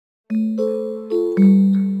We're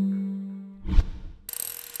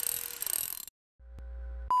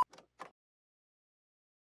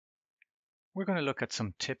going to look at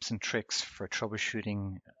some tips and tricks for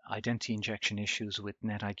troubleshooting identity injection issues with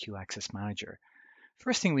NetIQ Access Manager.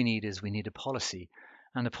 First thing we need a policy,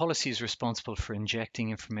 and the policy is responsible for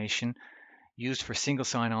injecting information used for single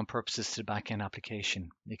sign-on purposes to the backend application.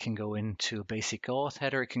 It can go into a basic auth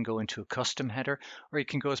header, it can go into a custom header, or it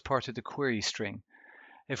can go as part of the query string.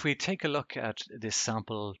 If we take a look at this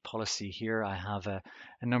sample policy here, I have a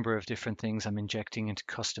number of different things I'm injecting into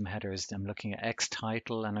custom headers. I'm looking at X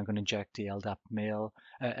title, and I'm going to inject the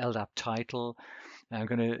LDAP title. I'm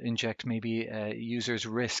going to inject maybe a user's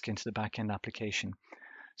risk into the backend application.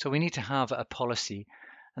 So we need to have a policy.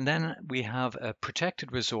 And then we have a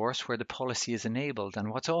protected resource where the policy is enabled. And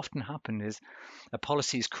what's often happened is a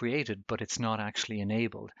policy is created, but it's not actually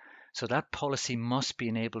enabled. So that policy must be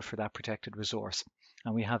enabled for that protected resource.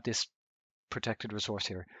 And we have this protected resource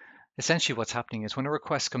here. Essentially what's happening is when a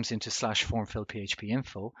request comes into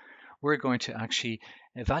 /formfill.php-info, we're going to actually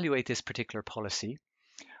evaluate this particular policy.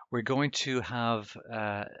 We're going to have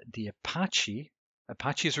the Apache.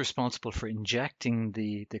 Apache is responsible for injecting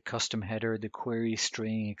the custom header, the query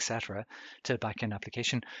string, etc. to the backend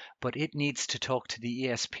application, but it needs to talk to the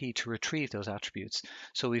ESP to retrieve those attributes.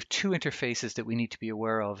 So we have two interfaces that we need to be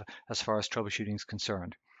aware of as far as troubleshooting is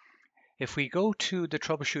concerned. If we go to the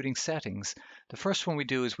troubleshooting settings, the first one we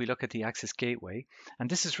do is we look at the access gateway, and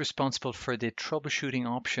this is responsible for the troubleshooting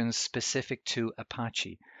options specific to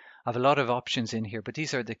Apache. I have a lot of options in here, but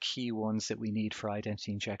these are the key ones that we need for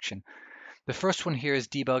identity injection. The first one here is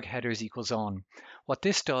debug headers equals on. What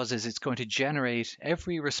this does is it's going to generate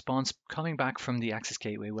every response coming back from the access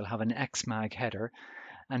gateway will have an XMAG header,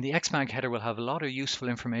 and the XMAG header will have a lot of useful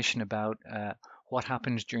information about what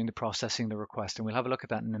happened during the processing of the request, and we'll have a look at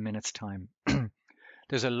that in a minute's time.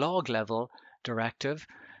 There's a log level directive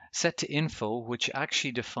set to info, which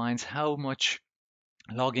actually defines how much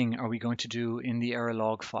logging are we going to do in the error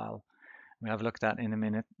log file. We'll have a look at that in a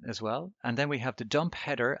minute as well. And then we have the dump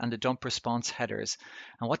header and the dump response headers.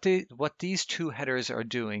 And what these two headers are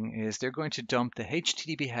doing is they're going to dump the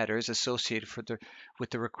HTTP headers associated with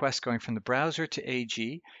the request going from the browser to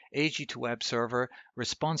AG, AG to web server,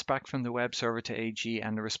 response back from the web server to AG,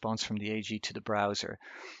 and the response from the AG to the browser.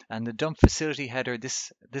 And the dump facility header,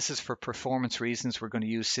 this is for performance reasons. We're going to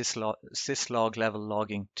use syslog level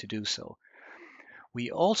logging to do so. We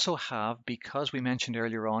also have, because we mentioned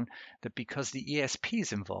earlier on that because the ESP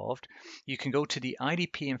is involved, you can go to the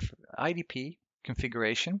IDP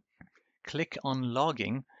configuration, click on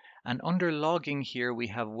logging, and under logging here we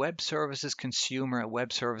have web services consumer and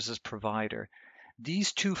web services provider.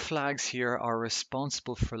 These two flags here are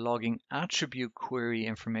responsible for logging attribute query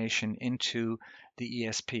information into the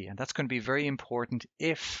ESP, and that's going to be very important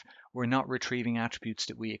if we're not retrieving attributes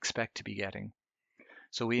that we expect to be getting.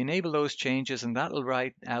 So we enable those changes, and that'll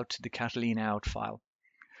write out to the Catalina out file.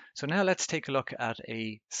 So now let's take a look at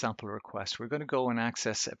a sample request. We're going to go and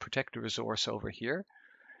access a protected resource over here,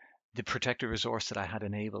 the protected resource that I had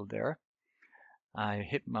enabled there. I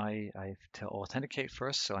have to authenticate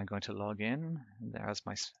first, so I'm going to log in there as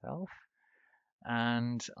myself,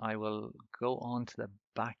 and I will go on to the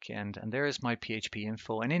back end, and there is my PHP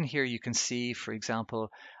info. And in here you can see, for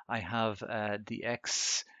example, I have the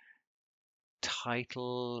X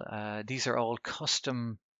title. These are all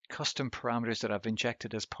custom parameters that I've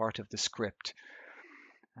injected as part of the script.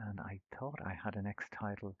 And I thought I had an X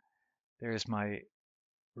title. There's my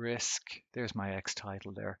risk. There's my X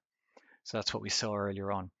title there. So that's what we saw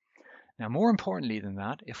earlier on. Now, more importantly than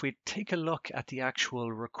that, if we take a look at the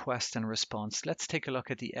actual request and response, let's take a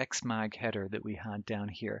look at the XMAG header that we had down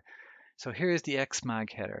here. So here is the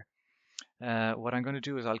XMAG header. What I'm going to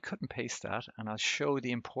do is I'll cut and paste that, and I'll show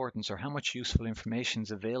the importance or how much useful information is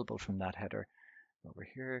available from that header. Over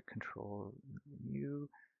here, Control U,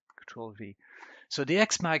 Control V. So the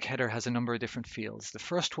XMAG header has a number of different fields. The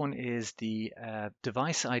first one is the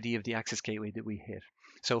device ID of the access gateway that we hit.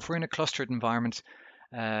 So if we're in a clustered environment,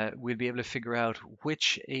 we'll be able to figure out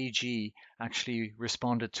which AG actually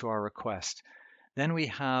responded to our request. Then we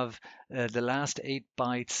have the last 8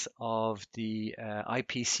 bytes of the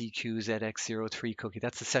IPCQ-ZX03 cookie.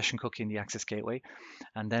 That's the session cookie in the access gateway.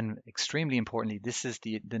 And then extremely importantly, this is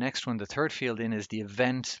the next one, the third field in is the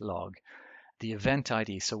event log, the event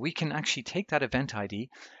ID. So we can actually take that event ID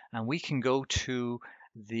and we can go to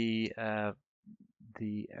the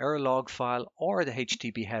error log file or the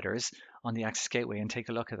HTTP headers on the access gateway and take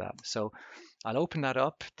a look at that. So I'll open that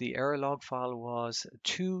up. The error log file was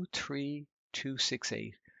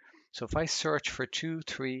 23268. So if I search for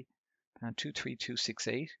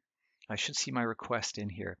 23268, I should see my request in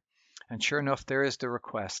here. And sure enough, there is the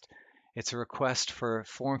request. It's a request for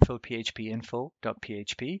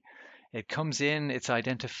formfillphp.info.php. It comes in, it's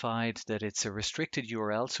identified that it's a restricted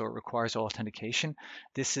URL, so it requires authentication.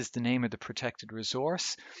 This is the name of the protected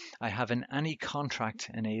resource. I have an any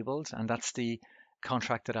contract enabled, and that's the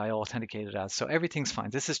contract that I authenticated as. So everything's fine.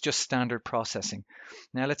 This is just standard processing.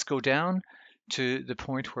 Now let's go down to the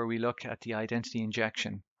point where we look at the identity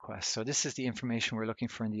injection request. So this is the information we're looking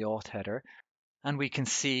for in the auth header, and we can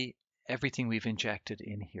see everything we've injected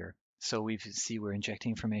in here. So we see we're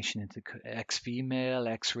injecting information into xvmail,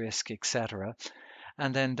 xrisk, etc.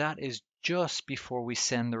 And then that is just before we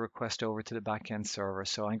send the request over to the backend server.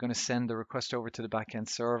 So I'm going to send the request over to the backend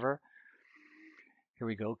server. Here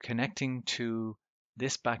we go, connecting to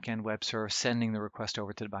this backend web server, sending the request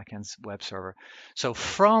over to the backend web server. So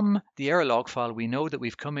from the error log file, we know that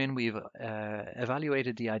we've come in, we've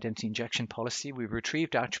evaluated the identity injection policy, we've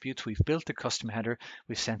retrieved attributes, we've built the custom header,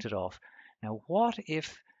 we've sent it off. Now, what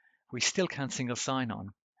if we still can't single sign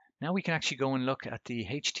on? Now we can actually go and look at the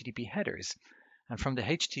HTTP headers. And from the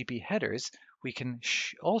HTTP headers, we can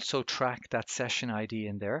also track that session ID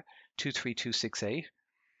in there, 23268.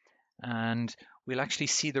 And we'll actually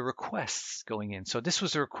see the requests going in. So this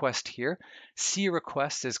was a request here. See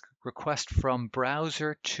request is request from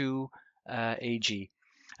browser to AG.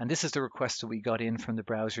 And this is the request that we got in from the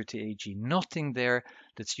browser to AG. Nothing there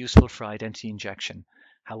that's useful for identity injection.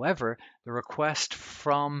 However, the request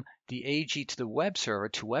from the AG to the web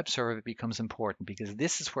server becomes important, because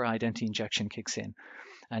this is where identity injection kicks in.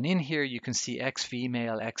 And in here you can see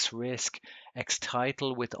xvmail, xrisk,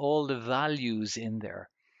 xtitle with all the values in there.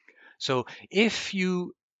 So if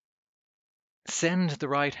you send the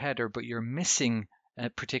right header, but you're missing a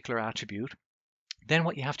particular attribute, then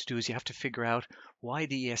what you have to do is you have to figure out why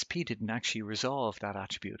the ESP didn't actually resolve that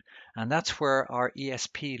attribute. And that's where our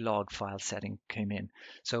ESP log file setting came in.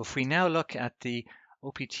 So if we now look at the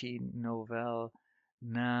opt novel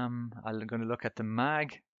nam, I'm going to look at the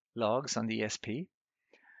mag logs on the ESP.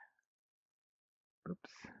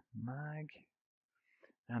 Oops, mag.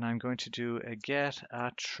 And I'm going to do a get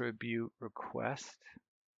attribute request.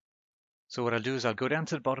 So what I'll do is I'll go down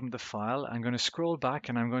to the bottom of the file. I'm going to scroll back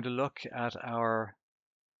and I'm going to look at our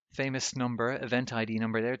famous number, event ID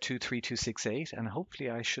number there, 23268, and hopefully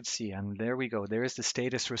I should see, and there we go. There is the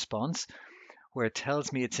status response where it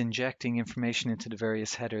tells me it's injecting information into the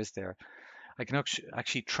various headers there. I can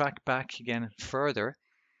actually track back again further,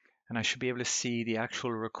 and I should be able to see the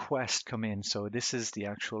actual request come in. So this is the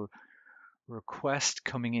actual request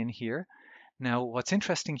coming in here. Now, what's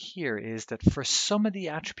interesting here is that for some of the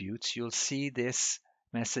attributes, you'll see this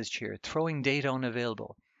message here, throwing data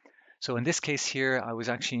unavailable. So in this case here, I was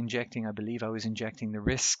actually injecting, I believe I was injecting the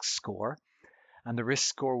risk score, and the risk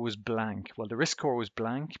score was blank. Well, the risk score was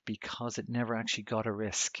blank because it never actually got a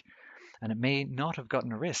risk. And it may not have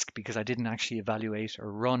gotten a risk because I didn't actually evaluate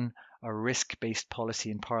or run a risk-based policy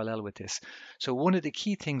in parallel with this. So one of the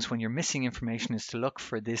key things when you're missing information is to look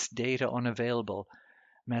for this data unavailable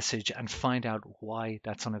message and find out why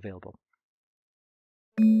that's unavailable.